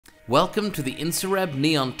Welcome to the Incereb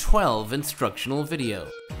neon12 instructional video.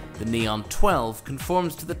 The neon12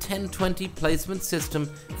 conforms to the 1020 placement system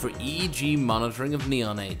for EEG monitoring of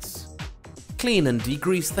neonates. Clean and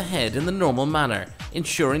degrease the head in the normal manner,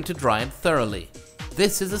 ensuring to dry it thoroughly.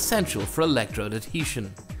 This is essential for electrode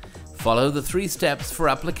adhesion. Follow the 3 steps for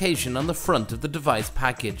application on the front of the device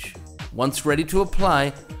package. Once ready to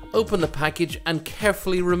apply, open the package and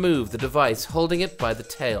carefully remove the device holding it by the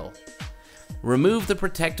tail. Remove the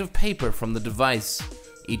protective paper from the device,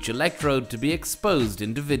 each electrode to be exposed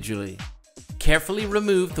individually. Carefully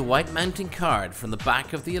remove the white mounting card from the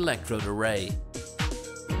back of the electrode array.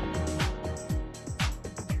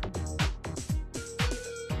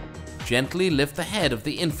 Gently lift the head of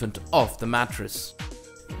the infant off the mattress.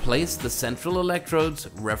 Place the central electrodes,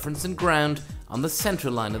 reference and ground, on the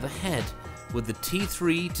center line of the head, with the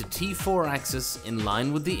T3 to T4 axis in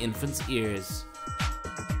line with the infant's ears.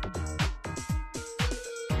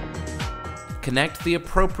 Connect the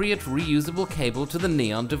appropriate reusable cable to the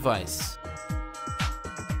neon device.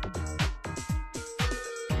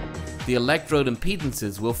 The electrode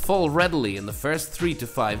impedances will fall readily in the first 3 to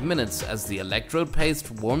 5 minutes as the electrode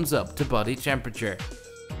paste warms up to body temperature.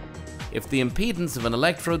 If the impedance of an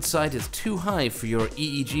electrode site is too high for your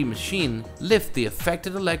EEG machine, lift the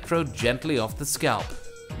affected electrode gently off the scalp,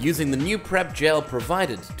 using the Neonatal gel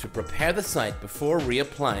provided to prepare the site before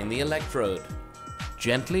reapplying the electrode.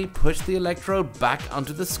 Gently push the electrode back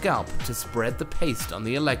onto the scalp to spread the paste on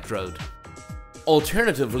the electrode.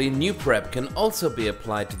 Alternatively, Neonatal can also be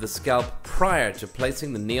applied to the scalp prior to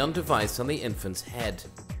placing the neon device on the infant's head.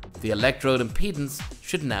 The electrode impedance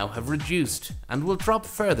should now have reduced and will drop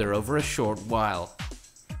further over a short while.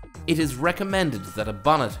 It is recommended that a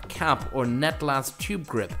bonnet, cap or net-last tube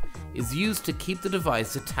grip is used to keep the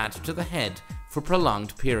device attached to the head for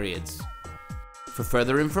prolonged periods. For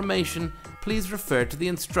further information, please refer to the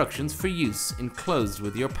instructions for use enclosed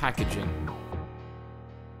with your packaging.